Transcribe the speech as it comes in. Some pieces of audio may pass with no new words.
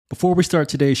Before we start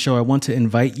today's show, I want to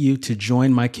invite you to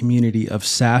join my community of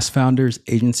SaaS founders,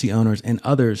 agency owners, and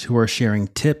others who are sharing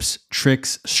tips,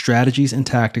 tricks, strategies, and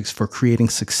tactics for creating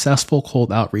successful cold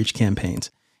outreach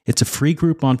campaigns. It's a free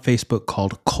group on Facebook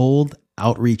called Cold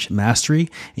Outreach Mastery,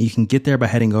 and you can get there by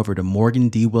heading over to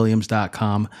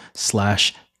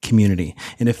morgandwilliams.com/community.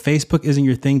 And if Facebook isn't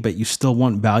your thing, but you still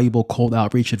want valuable cold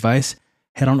outreach advice,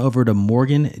 head on over to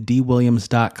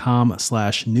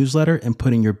morgandwilliams.com/newsletter and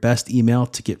put in your best email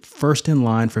to get first in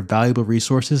line for valuable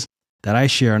resources that I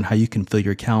share on how you can fill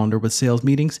your calendar with sales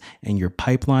meetings and your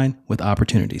pipeline with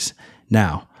opportunities.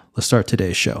 Now, let's start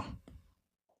today's show.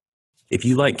 If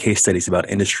you like case studies about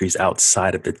industries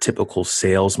outside of the typical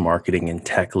sales, marketing, and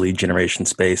tech lead generation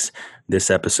space, this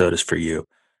episode is for you.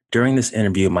 During this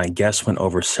interview, my guest went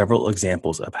over several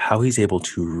examples of how he's able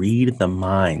to read the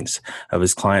minds of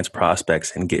his clients'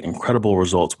 prospects and get incredible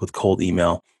results with cold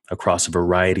email across a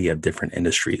variety of different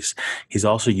industries. He's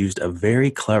also used a very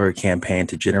clever campaign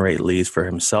to generate leads for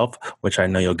himself, which I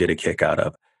know you'll get a kick out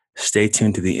of. Stay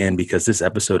tuned to the end because this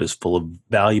episode is full of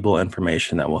valuable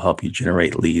information that will help you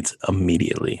generate leads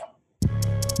immediately.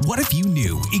 What if you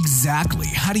knew exactly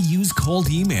how to use cold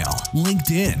email,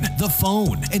 LinkedIn, the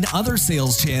phone, and other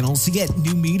sales channels to get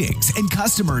new meetings and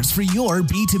customers for your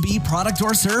B2B product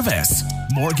or service?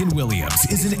 Morgan Williams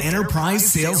is an enterprise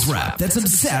sales rep that's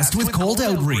obsessed with cold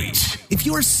outreach. If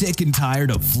you're sick and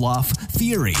tired of fluff,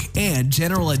 theory, and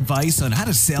general advice on how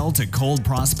to sell to cold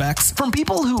prospects from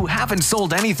people who haven't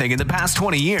sold anything in the past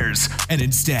 20 years, and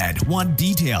instead want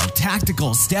detailed,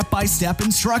 tactical, step-by-step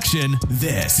instruction,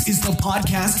 this is the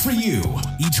podcast for you.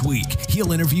 Each week,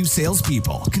 he'll interview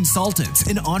salespeople, consultants,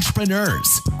 and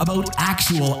entrepreneurs about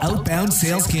actual outbound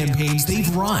sales campaigns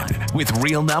they've run with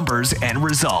real numbers and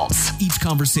results. Each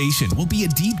conversation will be a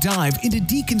deep dive into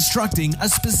deconstructing a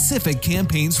specific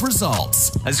campaign's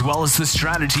results, as well as the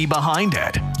strategy behind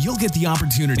it. You'll get the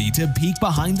opportunity to peek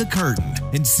behind the curtain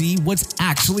and see what's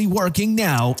actually working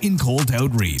now in cold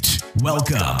outreach.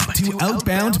 Welcome to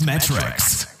Outbound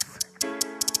Metrics.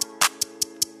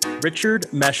 Richard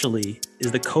Meshley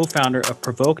is the co-founder of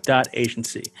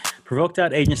Provoke.agency.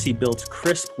 Provoke.agency builds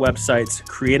crisp websites,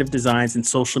 creative designs, and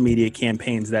social media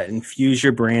campaigns that infuse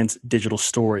your brand's digital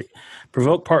story.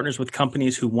 Provoke partners with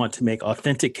companies who want to make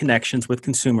authentic connections with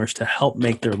consumers to help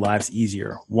make their lives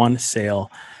easier, one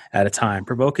sale at a time.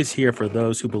 Provoke is here for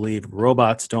those who believe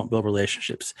robots don't build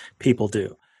relationships, people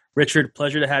do. Richard,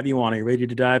 pleasure to have you on. Are you ready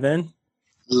to dive in?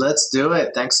 Let's do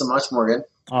it. Thanks so much, Morgan.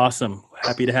 Awesome.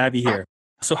 Happy to have you here.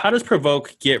 So how does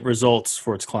Provoke get results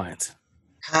for its clients?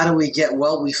 How do we get?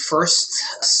 Well, we first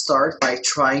start by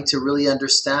trying to really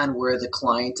understand where the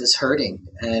client is hurting.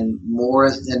 And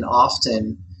more than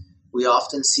often, we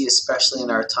often see, especially in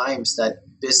our times, that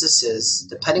businesses,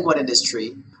 depending what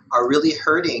industry, are really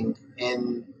hurting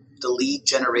in the lead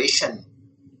generation.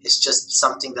 It's just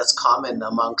something that's common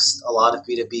amongst a lot of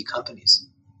B2B companies.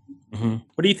 Mm-hmm.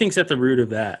 What do you think is at the root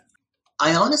of that?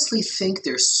 I honestly think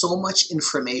there's so much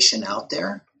information out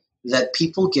there that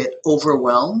people get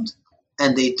overwhelmed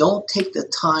and they don't take the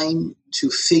time to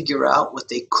figure out what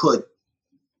they could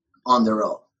on their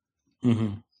own.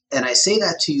 Mm-hmm. And I say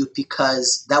that to you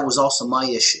because that was also my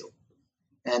issue.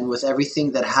 And with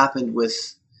everything that happened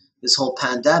with this whole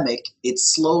pandemic, it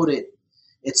slowed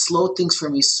things for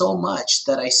me so much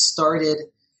that I started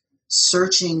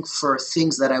searching for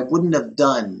things that I wouldn't have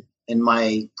done in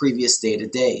my previous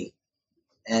day-to-day.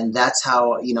 And that's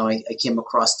how, I came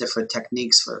across different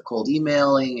techniques for cold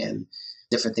emailing and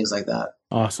different things like that.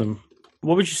 Awesome.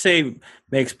 What would you say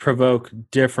makes Provoke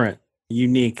different,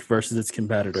 unique versus its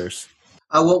competitors?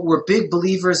 Well, we're big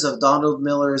believers of Donald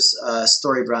Miller's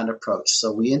story brand approach.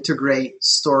 So we integrate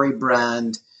story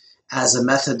brand as a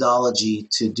methodology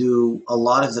to do a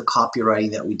lot of the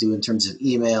copywriting that we do in terms of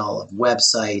email, of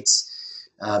websites,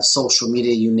 social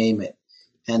media, you name it.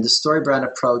 And the story brand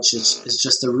approach is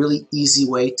just a really easy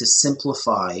way to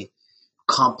simplify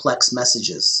complex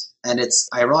messages. And it's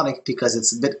ironic because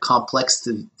it's a bit complex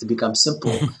to become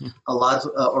simple. A lot of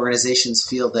organizations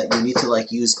feel that you need to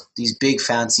use these big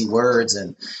fancy words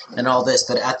and all this.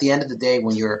 But at the end of the day,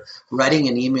 when you're writing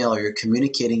an email or you're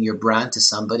communicating your brand to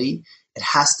somebody, it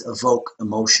has to evoke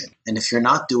emotion. And if you're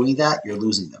not doing that, you're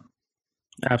losing them.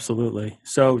 Absolutely.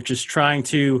 So just trying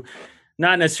to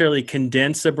not necessarily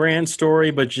condense a brand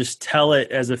story, but just tell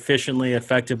it as efficiently,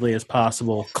 effectively as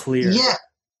possible, clear.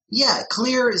 Yeah,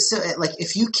 clear. Is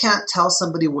if you can't tell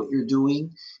somebody what you're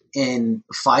doing in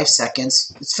 5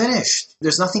 seconds, it's finished.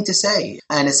 There's nothing to say.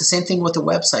 And it's the same thing with a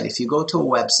website. If you go to a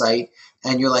website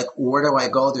and you're like, where do I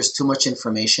go? There's too much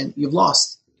information. You've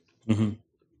lost. Mm-hmm.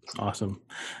 Awesome.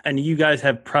 And you guys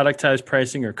have productized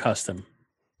pricing or custom?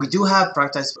 We do have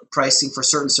productized pricing for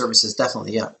certain services,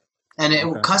 definitely, yeah.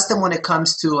 And custom when it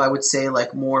comes to, I would say,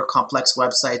 like more complex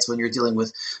websites when you're dealing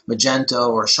with Magento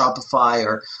or Shopify,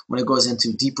 or when it goes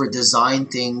into deeper design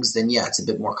things, then yeah, it's a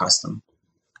bit more custom.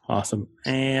 Awesome.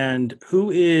 And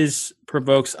who is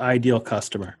Provoke's ideal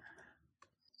customer?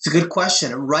 It's a good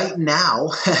question. Right now,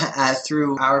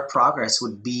 through our progress,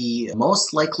 would be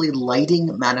most likely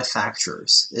lighting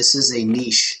manufacturers. This is a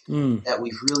niche that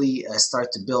we've really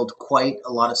started to build quite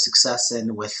a lot of success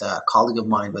in with a colleague of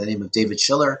mine by the name of David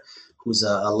Schiller, who's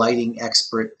a lighting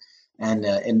expert and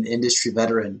an industry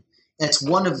veteran. And it's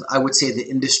one of, I would say, the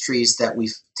industries that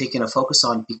we've taken a focus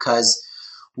on because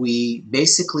we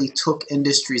basically took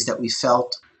industries that we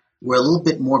felt were a little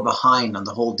bit more behind on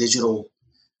the whole digital,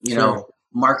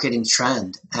 marketing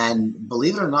trend. And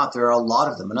believe it or not, there are a lot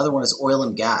of them. Another one is oil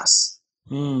and gas.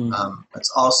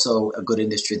 It's also a good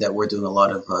industry that we're doing a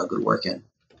lot of good work in.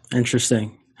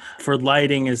 Interesting. For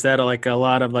lighting, is that like a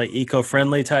lot of like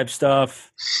eco-friendly type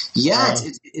stuff? Yeah,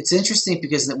 it's interesting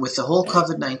because with the whole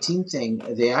COVID-19 thing,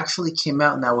 they actually came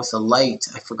out now with a light.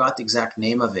 I forgot the exact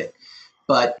name of it,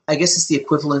 but I guess it's the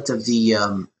equivalent of the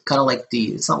kind of like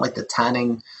it's not like the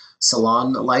tanning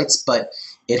salon lights, but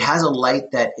it has a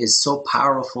light that is so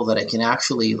powerful that it can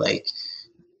actually like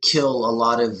kill a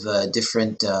lot of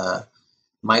different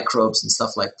microbes and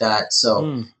stuff like that.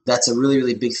 So that's a really,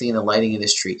 really big thing in the lighting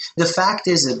industry. The fact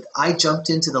is that I jumped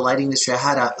into the lighting industry. I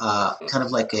had a kind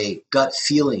of like a gut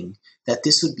feeling that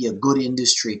this would be a good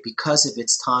industry because of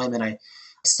its time. And I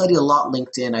studied a lot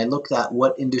LinkedIn. I looked at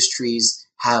what industries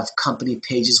have company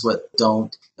pages, what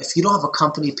don't. If you don't have a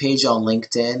company page on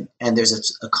LinkedIn and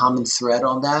there's a common thread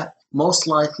on that, most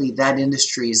likely that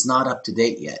industry is not up to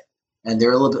date yet and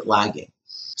they're a little bit lagging.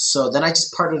 So then I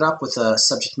just partnered up with a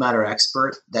subject matter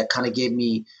expert that kind of gave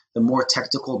me the more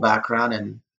technical background,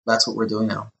 and that's what we're doing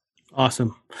now.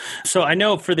 Awesome. So I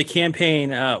know for the campaign,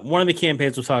 one of the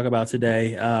campaigns we'll talk about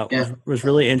today was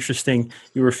really interesting.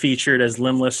 You were featured as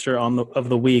Limlister of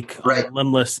the week on the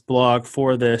Limlist blog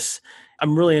for this.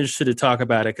 I'm really interested to talk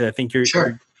about it because I think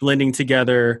you're blending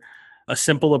together a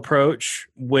simple approach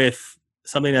with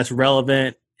something that's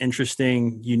relevant,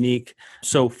 interesting, unique.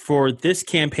 So for this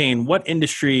campaign, what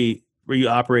industry were you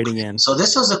operating in? So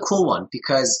this was a cool one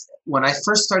because when I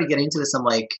first started getting into this, I'm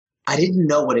like, I didn't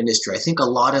know what industry. I think a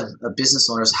lot of business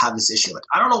owners have this issue. Like,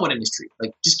 I don't know what industry.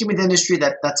 Like, just give me the industry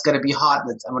that's going to be hot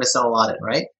and I'm going to sell a lot in,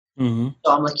 right? Mm-hmm.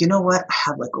 So I'm like, you know what? I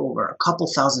have like over a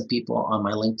couple thousand people on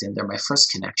my LinkedIn. They're my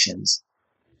first connections.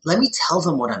 Let me tell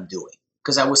them what I'm doing.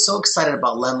 Because I was so excited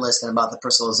about Lemlist and about the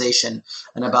personalization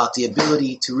and about the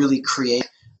ability to really create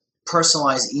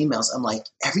personalized emails. I'm like,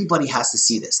 everybody has to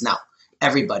see this. Now,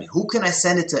 everybody. Who can I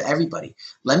send it to? Everybody.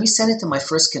 Let me send it to my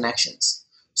first connections.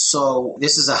 So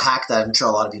this is a hack that I'm sure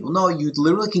a lot of people know. You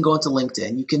literally can go into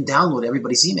LinkedIn. You can download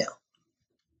everybody's email.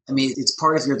 I mean, it's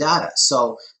part of your data.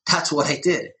 So that's what I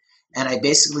did. And I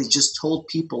basically just told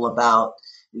people about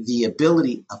the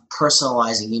ability of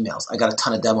personalizing emails. I got a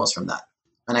ton of demos from that.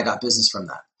 And I got business from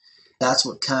that. That's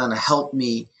what kind of helped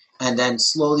me. And then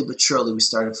slowly but surely, we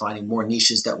started finding more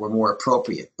niches that were more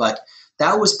appropriate. But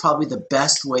that was probably the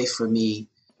best way for me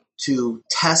to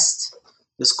test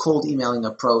this cold emailing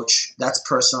approach. That's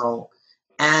personal.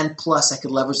 And plus, I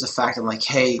could leverage the fact I'm like,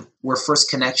 hey, we're first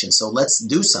connection. So let's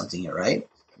do something here, right?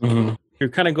 Mm-hmm. You're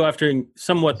kind of go after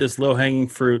somewhat this low-hanging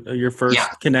fruit, your first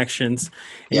connections.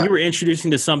 And you were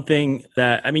introducing to something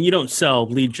that, I mean, you don't sell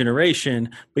lead generation,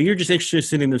 but you're just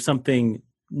introducing them to something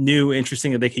new,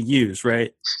 interesting that they could use,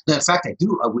 right? No, in fact, I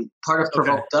do. Part of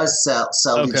Provoke does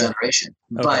sell lead generation.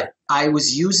 But I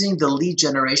was using the lead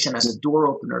generation as a door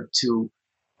opener to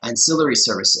ancillary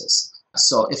services.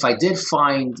 So if I did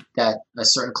find that a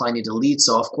certain client needed a lead,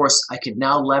 so of course I could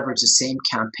now leverage the same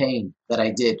campaign that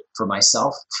I did for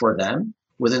myself, for them,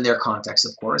 within their context,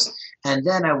 of course. And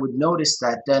then I would notice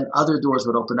that then other doors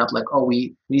would open up like, oh,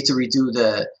 we need to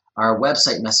redo our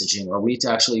website messaging, or we need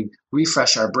to actually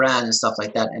refresh our brand and stuff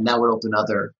like that. And that would open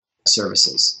other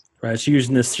services. Right. So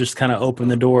using this just kind of open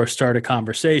the door, start a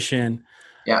conversation.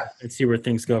 Yeah. And see where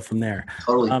things go from there.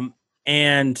 Totally.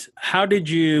 And how did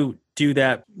you do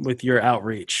that with your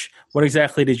outreach? What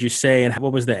exactly did you say, and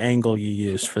what was the angle you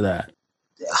used for that?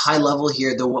 High level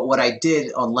here, what I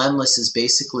did on Lemlist is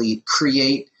basically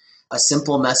create a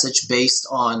simple message based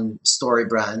on story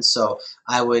brands. So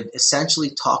I would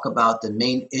essentially talk about the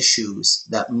main issues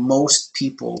that most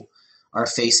people are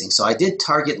facing. So I did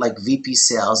target like VP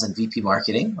sales and VP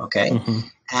marketing, okay? Mm-hmm.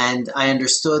 And I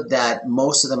understood that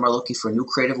most of them are looking for new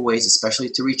creative ways, especially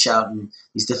to reach out in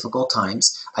these difficult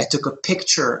times. I took a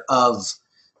picture of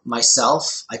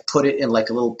myself. I put it in like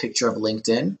a little picture of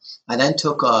LinkedIn. I then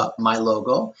took my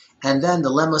logo, and then the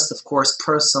Lemlist, of course,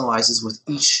 personalizes with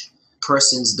each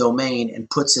person's domain and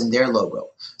puts in their logo.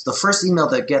 So the first email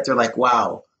they get, they're like,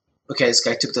 wow, okay, this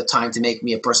guy took the time to make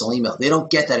me a personal email. They don't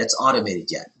get that it's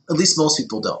automated yet. At least most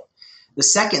people don't. The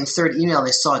second and third email,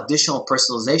 they saw additional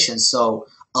personalization. So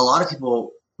a lot of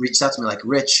people reached out to me like,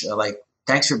 Rich,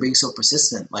 thanks for being so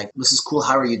persistent. Like, this is cool.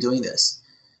 How are you doing this?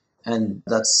 And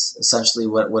that's essentially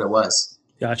what it was.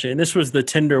 Gotcha. And this was the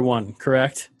Tinder one,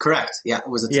 correct? Correct. Yeah, it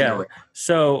was a Tinder one.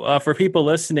 So for people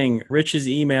listening, Rich's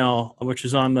email, which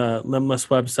is on the Lemlist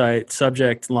website,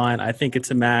 subject line, I think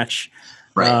it's a match.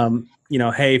 Right.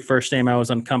 Hey, first name, I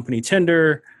was on company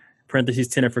Tinder, parentheses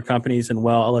Tinder for companies, and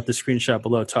I'll let the screenshot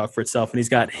below talk for itself. And he's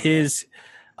got his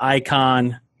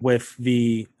icon with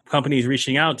the companies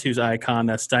reaching out to's icon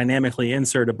that's dynamically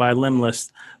inserted by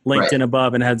Lemlist, LinkedIn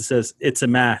above, and says it's a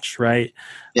match, right?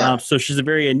 Yeah. So she's a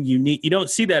very unique. You don't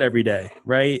see that every day,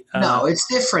 right? No, it's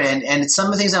different, and some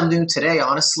of the things I'm doing today,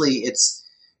 honestly, it's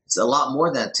a lot more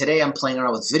than that. Today I'm playing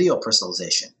around with video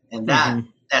personalization, and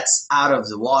that's out of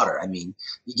the water. I mean,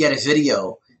 you get a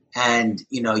video, and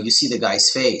you see the guy's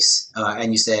face,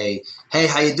 and you say, "Hey,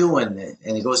 how you doing?"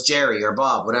 And it goes Jerry or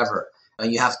Bob, whatever.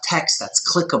 And you have text that's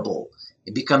clickable.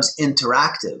 It becomes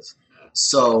interactive.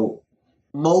 So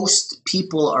most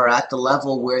people are at the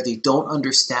level where they don't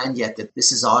understand yet that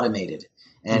this is automated.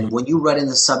 And when you write in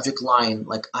the subject line,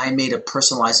 like, I made a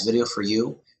personalized video for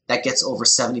you, that gets over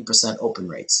 70% open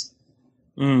rates.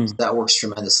 So that works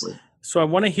tremendously. So I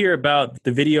want to hear about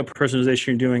the video personalization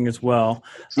you're doing as well.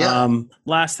 Yeah.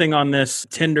 Last thing on this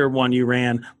Tinder one you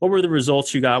ran, what were the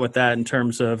results you got with that in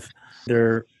terms of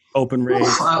their open rate?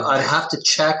 I'd have to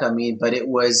check. But it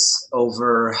was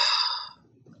over,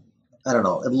 I don't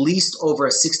know, at least over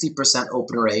a 60%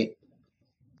 open rate.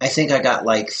 I think I got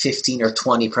like 15 or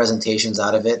 20 presentations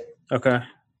out of it. Okay.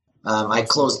 I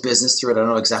closed business through it. I don't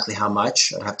know exactly how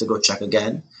much. I'd have to go check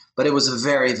again. But it was a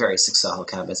very, very successful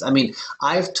campaign.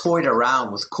 I've toyed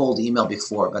around with cold email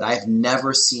before, but I've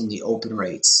never seen the open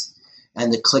rates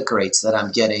and the click rates that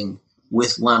I'm getting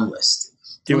with Lemlist.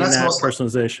 Doing that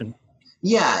personalization.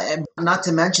 Yeah, and not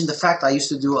to mention the fact I used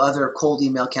to do other cold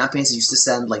email campaigns. I used to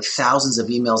send like thousands of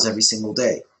emails every single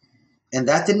day. And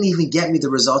that didn't even get me the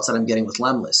results that I'm getting with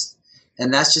Lemlist.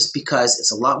 And that's just because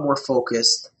it's a lot more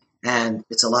focused and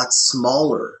it's a lot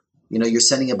smaller. You're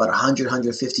sending about 100,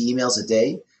 150 emails a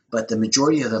day, but the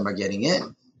majority of them are getting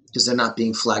in because they're not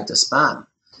being flagged as spam.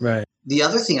 Right. The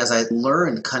other thing, as I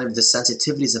learned kind of the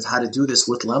sensitivities of how to do this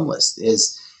with Lemlist,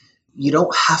 is you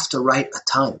don't have to write a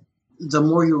ton. The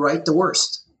more you write, the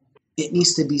worse. It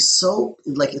needs to be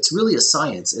it's really a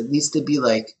science. It needs to be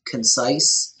like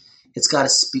concise. It's got to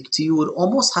speak to you. It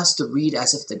almost has to read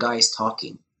as if the guy is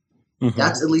talking.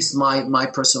 That's at least my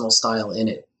personal style in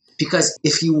it. Because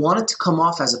if you want it to come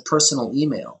off as a personal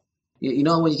email,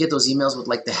 when you get those emails with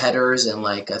like the headers and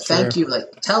like thank you,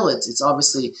 like tell it's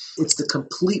obviously it's the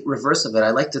complete reverse of it.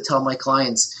 I like to tell my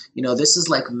clients, this is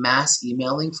like mass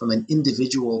emailing from an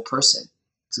individual person.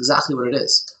 It's exactly what it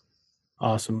is.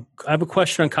 Awesome. I have a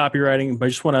question on copywriting, but I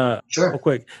just want to real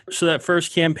quick. So that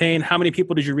first campaign, how many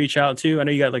people did you reach out to? I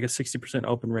know you got like a 60%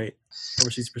 open rate, over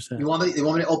 60%. You want me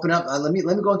to open up? Let me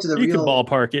go into the You can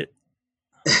ballpark it.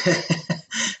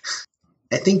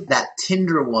 I think that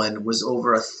Tinder one was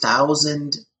over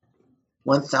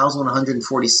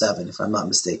 1,147, if I'm not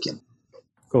mistaken.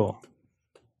 Cool.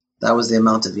 That was the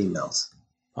amount of emails.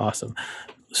 Awesome.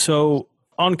 So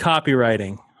on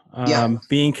copywriting,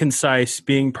 being concise,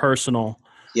 being personal.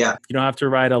 Yeah. You don't have to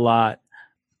write a lot.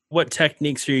 What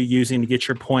techniques are you using to get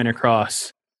your point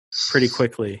across pretty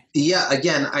quickly? Yeah.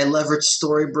 Again, I leverage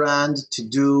StoryBrand to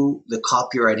do the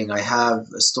copywriting. I have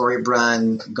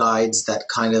StoryBrand guides that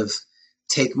kind of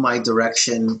take my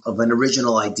direction of an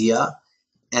original idea.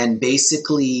 And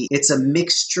basically, it's a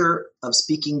mixture of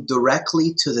speaking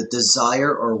directly to the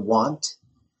desire or want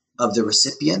of the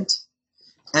recipient,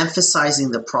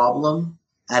 emphasizing the problem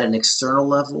at an external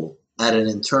level, at an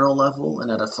internal level,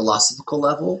 and at a philosophical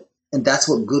level. And that's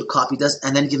what good copy does.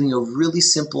 And then giving a really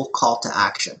simple call to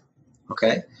action.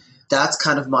 Okay? That's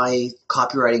kind of my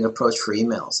copywriting approach for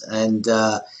emails. And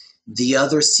the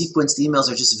other sequenced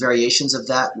emails are just variations of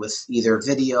that with either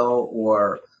video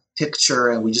or picture.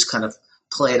 And we just kind of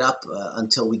play it up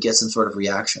until we get some sort of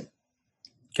reaction.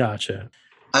 Gotcha.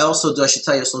 I should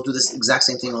tell you, I do this exact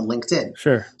same thing on LinkedIn.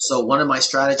 Sure. So one of my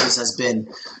strategies has been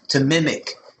to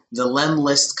mimic the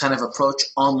Lemlist kind of approach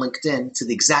on LinkedIn to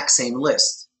the exact same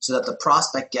list so that the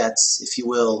prospect gets, if you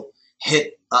will,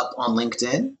 hit up on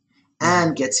LinkedIn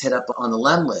and gets hit up on the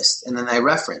Lemlist. And then I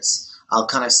reference. I'll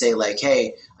kind of say like,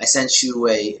 hey, I sent you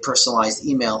a personalized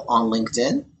email on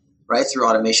LinkedIn. right, through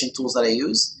automation tools that I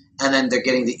use. And then they're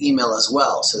getting the email as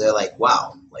well. So they're like,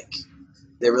 wow, like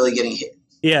they're really getting hit.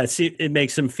 Yeah, see, it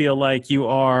makes them feel like you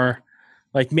are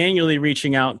like manually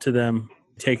reaching out to them,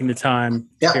 taking the time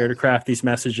care to craft these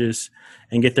messages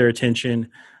and get their attention.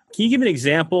 Can you give an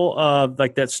example of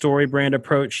like that story brand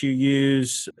approach you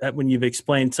use when you've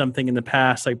explained something in the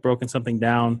past, like broken something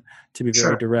down to be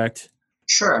very direct?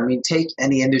 Sure. I mean, take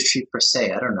any industry per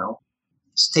se. I don't know.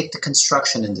 Just take the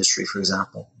construction industry, for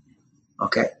example.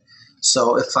 Okay.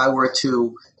 So if I were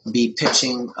to be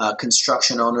pitching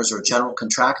construction owners or general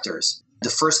contractors, the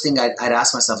first thing I'd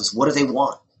ask myself is, what do they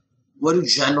want? What do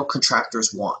general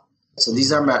contractors want? So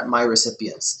these are my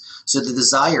recipients. So the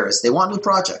desire is they want new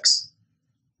projects.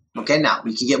 Okay, now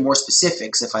we can get more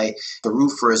specifics if the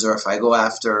roofers or if I go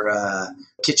after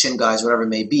kitchen guys, whatever it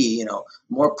may be,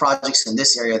 more projects in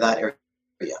this area, that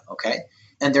area. Okay.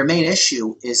 And their main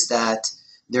issue is that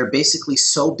they're basically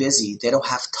so busy, they don't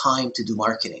have time to do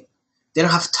marketing. They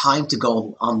don't have time to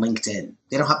go on LinkedIn.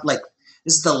 They don't have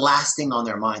this is the last thing on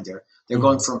their mind. They're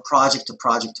going from project to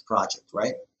project to project,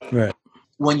 right? Right.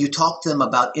 When you talk to them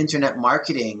about internet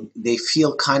marketing, they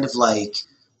feel kind of like,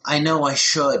 I know I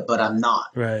should, but I'm not.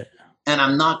 Right. And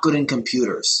I'm not good in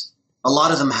computers. A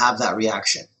lot of them have that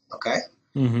reaction. Okay.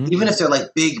 Mm-hmm. Even if they're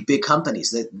like big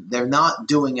companies, they're not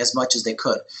doing as much as they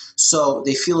could. So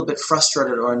they feel a bit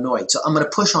frustrated or annoyed. So I'm going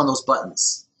to push on those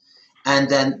buttons. And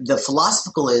then the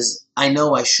philosophical is, I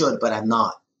know I should, but I'm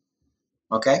not.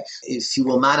 Okay. If you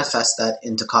will manifest that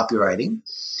into copywriting.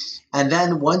 And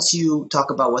then once you talk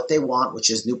about what they want, which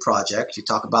is new project, you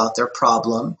talk about their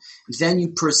problem, then you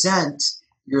present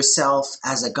yourself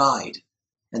as a guide.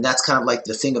 And that's kind of like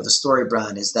the thing of the story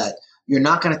brand is that you're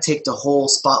not going to take the whole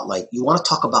spotlight. You want to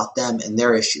talk about them and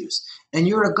their issues. And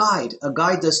you're a guide. A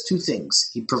guide does two things.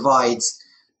 He provides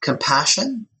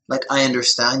compassion, like I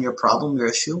understand your problem, your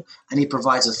issue, and he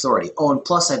provides authority. Oh, and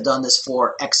plus I've done this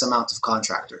for X amount of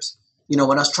contractors. When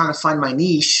I was trying to find my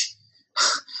niche,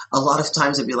 a lot of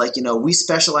times it'd be like, we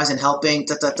specialize in helping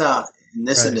in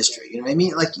this industry. You know what I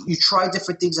mean? Like you try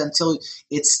different things until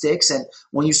it sticks. And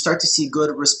when you start to see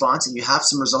good response and you have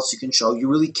some results you can show, you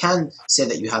really can say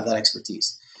that you have that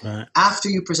expertise. Right. After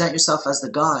you present yourself as the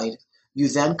guide, you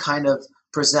then kind of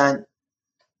present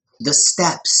the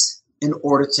steps in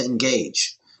order to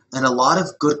engage. And a lot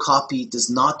of good copy does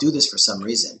not do this for some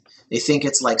reason. They think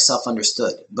it's like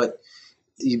self-understood, but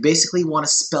you basically want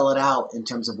to spell it out in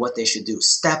terms of what they should do.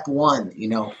 Step 1,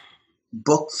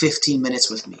 book 15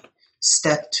 minutes with me.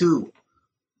 Step 2,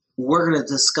 we're going to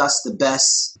discuss the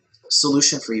best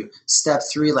solution for you. Step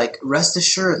 3, rest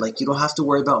assured, you don't have to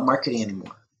worry about marketing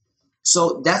anymore.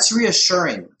 So that's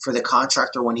reassuring for the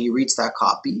contractor when he reads that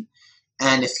copy.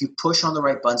 And if you push on the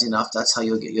right buttons enough, that's how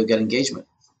you'll get engagement.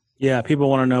 Yeah, people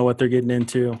want to know what they're getting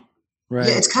into, right?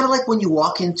 Yeah, it's kind of like when you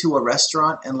walk into a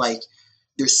restaurant and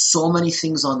there's so many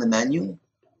things on the menu,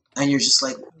 and you're just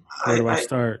like, where do I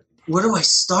start? Where do I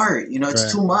start?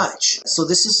 It's too much. So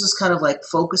this is just kind of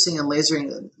focusing and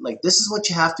lasering. This is what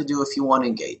you have to do if you want to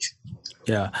engage.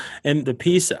 Yeah. And the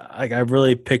piece I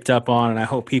really picked up on, and I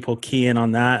hope people key in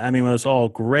on that. I mean, it was all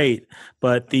great,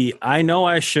 but I know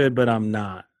I should, but I'm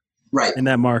not. Right. In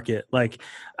that market.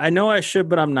 I know I should,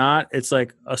 but I'm not. It's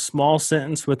like a small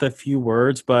sentence with a few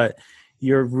words, but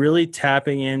you're really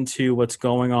tapping into what's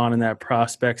going on in that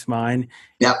prospect's mind,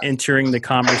 entering the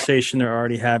conversation they're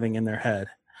already having in their head,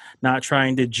 not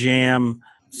trying to jam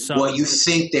what you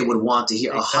think they would want to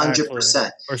hear.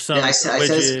 100%. Or something. I said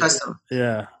this to customers.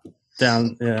 Yeah.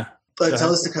 But I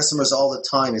tell this to customers all the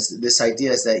time is this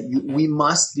idea is that we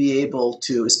must be able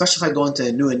to, especially if I go into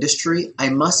a new industry, I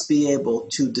must be able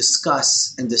to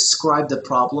discuss and describe the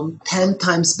problem 10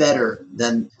 times better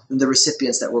than the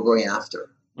recipients that we're going after.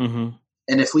 Mm-hmm.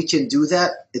 And if we can do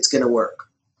that, it's going to work.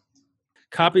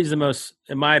 Copy is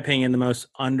in my opinion, the most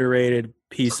underrated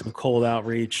piece of cold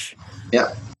outreach.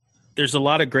 Yeah. There's a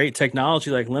lot of great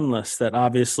technology like Limless that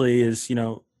obviously is,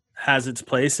 has its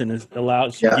place and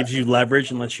gives you leverage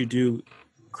and lets you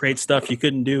create stuff you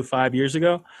couldn't do 5 years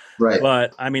ago. Right.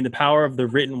 But I mean, the power of the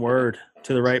written word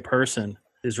to the right person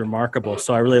is remarkable.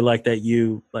 So I really like that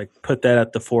you put that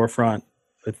at the forefront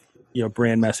with,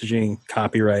 brand messaging,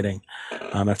 copywriting.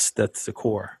 That's the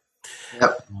core.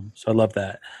 Yep. So I love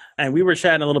that. And we were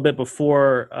chatting a little bit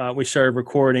before we started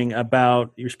recording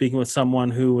about you're speaking with someone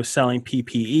who was selling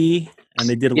PPE and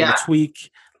they did a little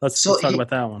tweak. Let's talk about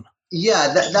that one.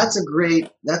 Yeah, that's a great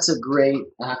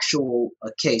actual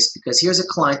case because here's a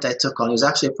client I took on. He was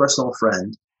actually a personal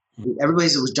friend. Everybody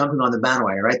was jumping on the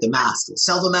bandwagon, right? The mask,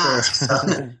 sell the mask,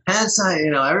 hand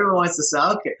sign. Everyone wants to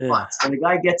sell. Okay, fine. So the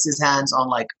guy gets his hands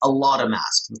on a lot of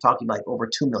masks. We're talking over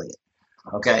 2 million.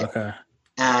 Okay.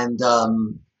 And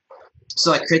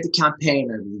So I create the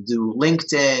campaign, I do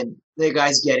LinkedIn. The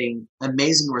guy's getting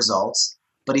amazing results,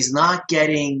 but he's not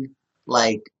getting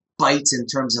like bites in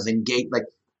terms of engage. Like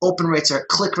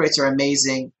click rates are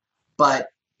amazing, but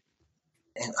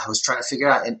and I was trying to figure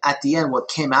out. And at the end, what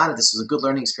came out of this was a good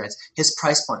learning experience. His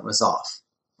price point was off.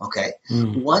 Okay.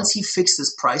 Once he fixed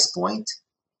his price point,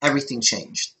 everything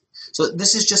changed. So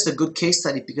this is just a good case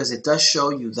study because it does show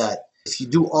you that if you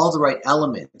do all the right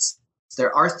elements,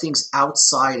 there are things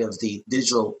outside of the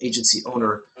digital agency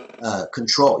owner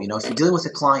control. You know, if you're dealing with a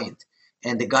client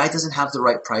and the guy doesn't have the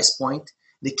right price point,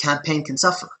 the campaign can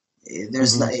suffer.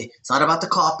 It's not about the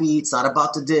copy. It's not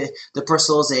about the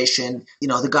personalization. You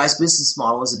know, the guy's business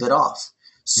model is a bit off.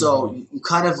 So you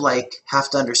kind of like have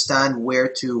to understand where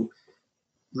to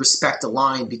respect the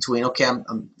line between, okay,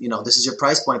 I'm you know, this is your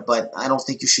price point, but I don't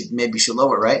think you should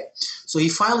lower it, right? So he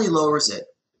finally lowers it.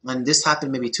 And this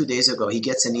happened maybe 2 days ago. He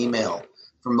gets an email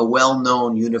from a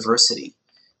well-known university,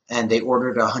 and they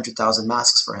ordered 100,000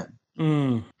 masks for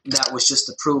him. That was just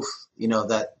the proof, you know,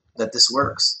 that this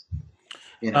works.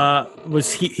 You know,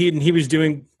 was he was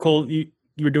doing cold? You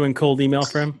were doing cold email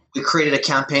for him? We created a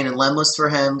campaign in Lemlist for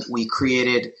him. We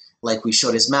created, like, we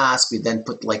showed his mask. We then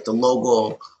put like the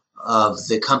logo of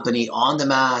the company on the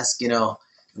mask. You know,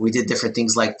 we did different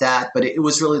things like that. But it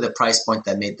was really the price point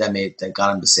that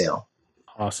got him the sale.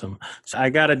 Awesome. So I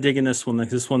got to dig in this one.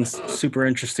 Like, this one's super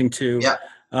interesting too. Yeah.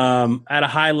 At a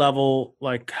high level,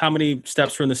 like, how many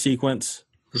steps were in the sequence?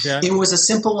 It was a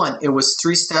simple one. It was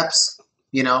 3 steps.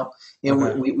 You know,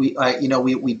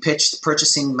 we pitched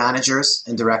purchasing managers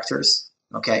and directors.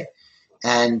 Okay.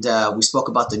 And we spoke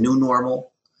about the new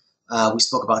normal. We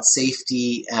spoke about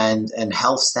safety and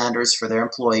health standards for their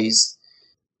employees.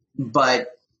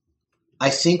 But I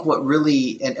think what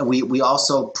really, and we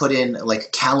also put in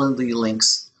like Calendly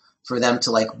links for them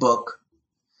to like book.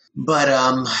 But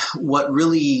what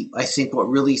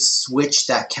really switched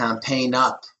that campaign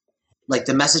up, like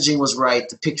the messaging was right,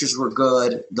 the pictures were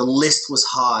good, the list was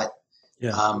hot, the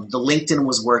LinkedIn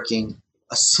was working.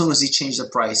 As soon as he changed the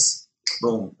price,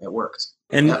 boom, it worked.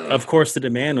 And of course, the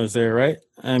demand was there, right?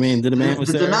 I mean, the demand was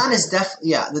there. The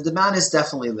demand is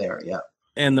definitely there. Yeah.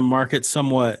 And the market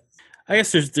somewhat, I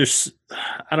guess there's,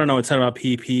 I don't know what's about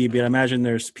PP, but I imagine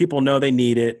there's people know they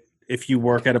need it. If you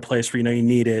work at a place where you know you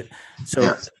need it,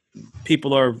 so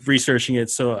people are researching it.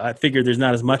 So I figured there's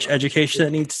not as much education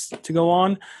that needs to go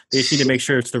on. They just need to make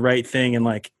sure it's the right thing and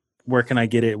like, where can I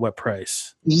get it? What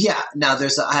price? Yeah. Now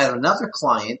I had another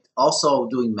client also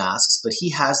doing masks, but he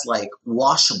has like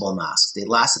washable masks. They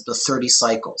last up to 30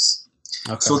 cycles.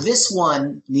 Okay. So this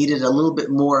one needed a little bit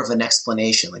more of an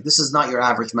explanation. Like, this is not your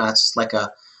average mask. It's like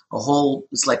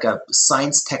it's like a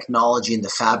science technology in the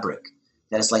fabric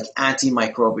that is like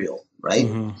antimicrobial, right?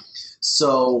 Mm-hmm.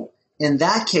 So in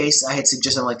that case, I had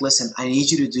suggested, I'm like, listen, I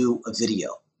need you to do a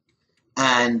video.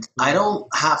 And I don't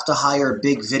have to hire a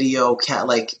big video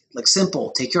like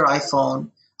simple. Take your iPhone.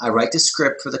 I write the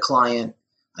script for the client.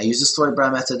 I use the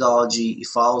StoryBrand methodology. He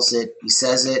follows it. He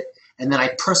says it. And then I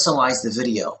personalize the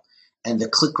video. And the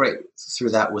click rate through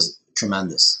that was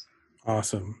tremendous.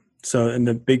 Awesome. So, and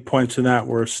the big points in that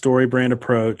were StoryBrand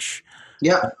approach.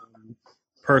 Yeah.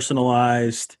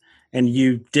 Personalized. And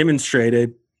you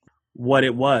demonstrated what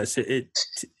it was.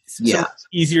 It's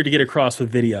easier to get across with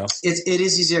video. It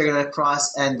is easier to get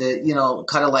across, and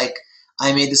kind of like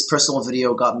I made this personal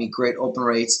video, got me great open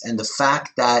rates, and the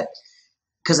fact that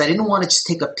because I didn't want to just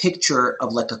take a picture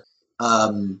of like a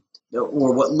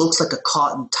or what looks like a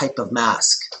cotton type of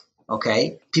mask.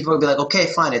 Okay, people would be like, okay,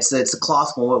 fine, it's a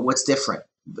cloth one. What's different?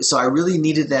 So I really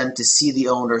needed them to see the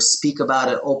owner, speak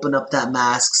about it, open up that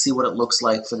mask, see what it looks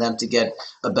like for them to get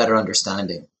a better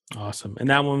understanding. Awesome. And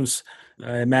that one's,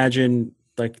 I imagine,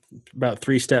 like about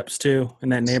 3 steps too in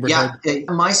that neighborhood? Yeah.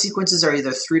 My sequences are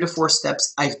either 3 to 4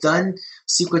 steps. I've done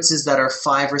sequences that are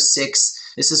 5 or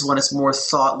 6. This is when it's more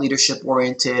thought leadership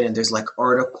oriented and there's like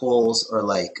articles or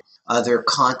like other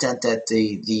content that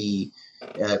the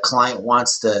client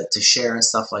wants to share and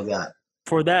stuff like that.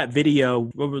 For that video,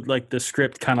 what was like the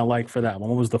script kind of like for that one?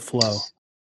 What was the flow?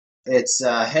 It's,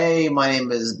 hey, my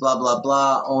name is blah, blah,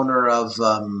 blah, owner of,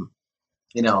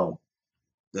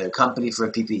 the company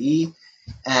for PPE.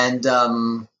 And I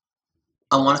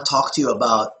want to talk to you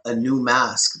about a new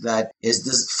mask that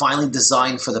is finally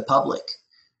designed for the public.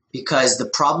 Because the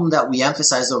problem that we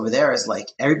emphasize over there is like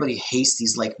everybody hates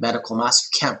these like medical masks.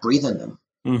 You can't breathe in them.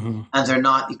 Mm-hmm. And they're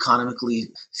not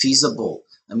economically feasible.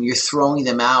 I mean, you're throwing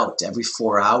them out every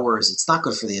 4 hours. It's not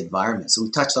good for the environment. So we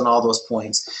touched on all those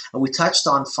points. And we touched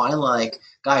on finally like,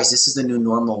 guys, this is the new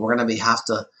normal. We're going to have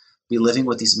to be living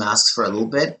with these masks for a little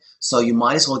bit. So you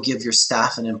might as well give your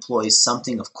staff and employees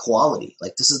something of quality.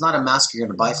 Like, this is not a mask you're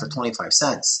going to buy for 25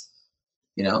 cents,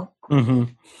 you know?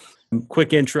 Mm-hmm.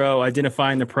 Quick intro,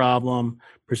 identifying the problem,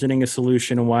 presenting a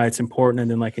solution and why it's important,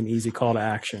 and then like an easy call to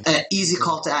action. An easy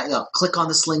call to action. Click on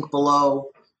this link below.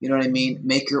 You know what I mean?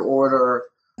 Make your order.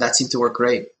 That seemed to work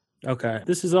great. Okay.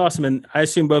 This is awesome. And I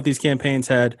assume both these campaigns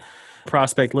had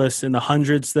prospect lists in the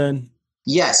hundreds then?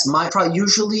 Yes.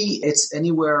 Usually it's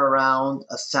anywhere around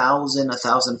 1,000,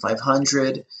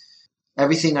 1,500.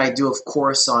 Everything I do, of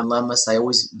course, on Lemlist, I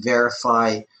always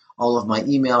verify all of my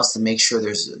emails to make sure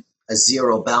there's a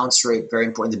zero bounce rate. Very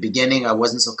important. In the beginning, I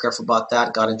wasn't so careful about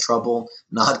that. Got in trouble.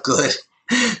 Not good.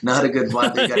 Not a good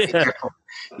vibe. You got to be careful.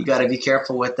 You got to be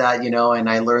careful with that, and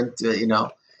I learned,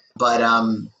 but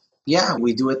yeah,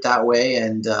 we do it that way,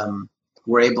 and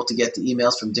we're able to get the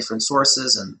emails from different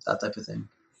sources and that type of thing.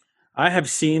 I have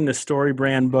seen the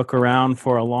StoryBrand book around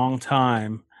for a long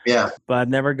time. Yeah. But I've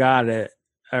never got it,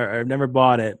 or I've never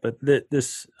bought it, but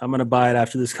this I'm going to buy it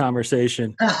after this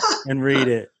conversation and read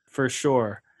it for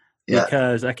sure. Yeah.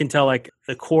 Because I can tell, like,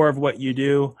 the core of what you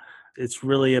do, it's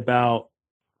really about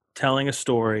telling a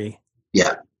story.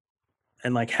 Yeah.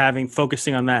 And like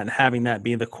focusing on that and having that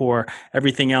be the core.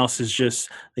 Everything else is just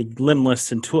like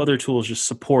Lemlist and two other tools just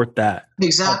support that.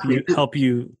 Exactly. Help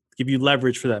you give you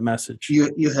leverage for that message. You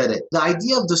hit it. The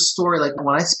idea of the story, like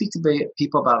when I speak to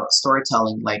people about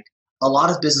storytelling, like a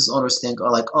lot of business owners think,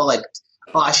 oh,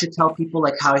 I should tell people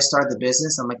like how I started the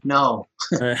business. I'm like, no,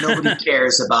 nobody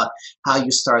cares about how you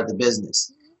started the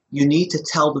business. You need to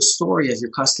tell the story of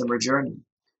your customer journey.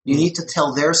 You need to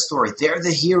tell their story. They're the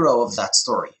hero of that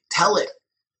story. Tell it.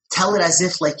 Tell it as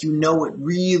if like you know it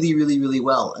really, really, really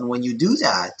well. And when you do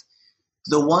that,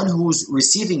 the one who's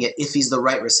receiving it, if he's the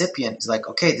right recipient, is like,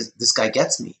 okay, this guy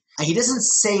gets me. And he doesn't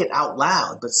say it out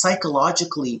loud, but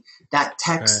psychologically, that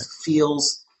text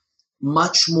feels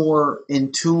much more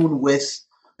in tune with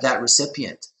that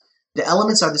recipient. The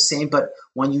elements are the same, but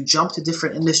when you jump to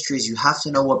different industries, you have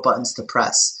to know what buttons to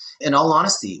press. In all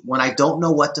honesty, when I don't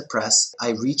know what to press,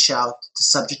 I reach out to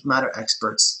subject matter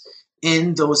experts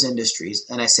in those industries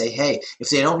and I say, hey,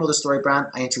 if they don't know the StoryBrand,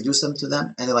 I introduce them to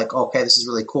them and they're like, okay, this is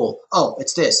really cool. Oh,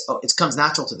 it's this. Oh, it comes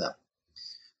natural to them.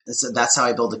 That's how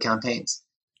I build the campaigns.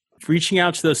 Reaching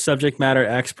out to those subject matter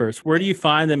experts, where do you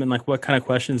find them and like what kind of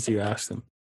questions do you ask them?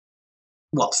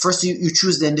 Well, first you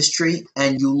choose the industry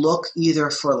and you look either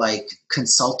for like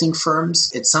consulting firms.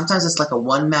 Sometimes it's like a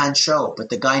one-man show, but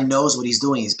the guy knows what he's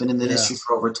doing. He's been in the industry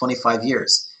for over 25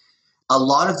 years. A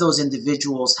lot of those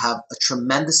individuals have a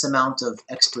tremendous amount of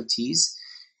expertise,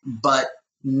 but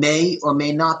may or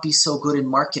may not be so good in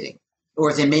marketing,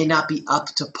 or they may not be up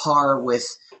to par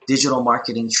with digital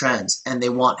marketing trends and they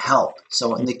want help.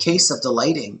 So in the case of the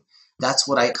lighting, that's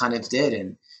what I kind of did.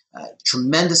 And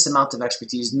tremendous amount of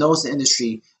expertise, knows the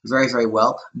industry very, very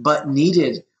well, but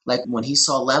needed, like when he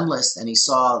saw Lemlist and he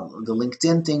saw the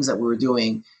LinkedIn things that we were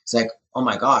doing, it's like, oh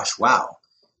my gosh, wow.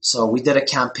 So we did a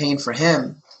campaign for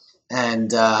him.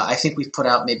 And I think we've put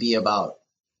out maybe about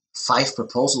 5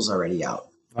 proposals already out.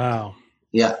 Wow.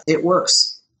 Yeah, it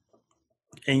works.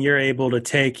 And you're able to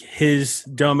take his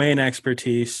domain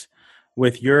expertise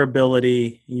with your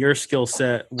ability, your skill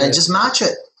set. And just match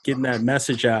it. Getting that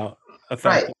message out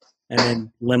effectively. Right. And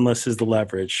then Lemlist is the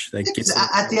leverage. That gets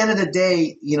at the end of the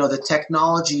day, the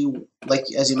technology, like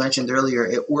as you mentioned earlier,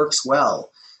 it works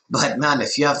well. But man,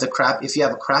 if you have a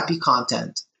crappy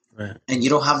content and you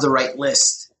don't have the right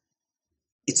list,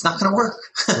 it's not going to work.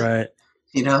 Right.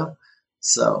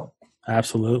 So.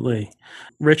 Absolutely.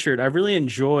 Richard, I really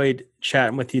enjoyed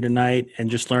chatting with you tonight and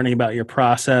just learning about your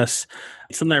process.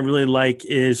 Something I really like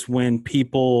is when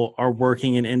people are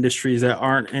working in industries that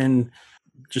aren't in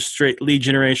just straight lead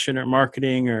generation or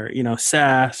marketing or,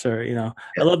 SaaS or,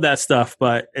 I love that stuff,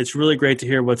 but it's really great to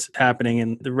hear what's happening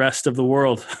in the rest of the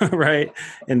world, right?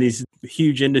 In these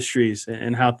huge industries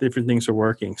and how different things are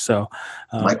working. So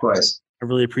likewise. I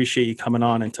really appreciate you coming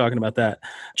on and talking about that.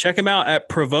 Check him out at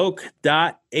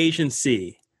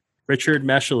provoke.agency. Richard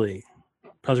Meshely.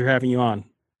 Pleasure having you on.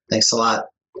 Thanks a lot.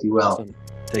 Be well. Awesome.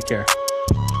 Take care.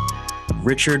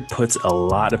 Richard puts a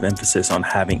lot of emphasis on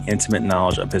having intimate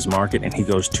knowledge of his market, and he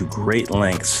goes to great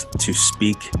lengths to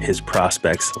speak his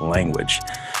prospects' language.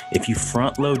 If you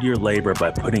front load your labor by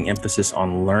putting emphasis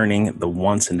on learning the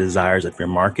wants and desires of your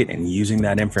market and using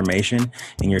that information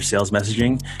in your sales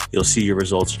messaging, you'll see your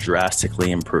results drastically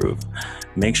improve.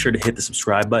 Make sure to hit the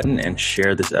subscribe button and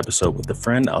share this episode with a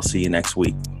friend. I'll see you next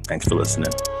week. Thanks for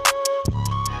listening.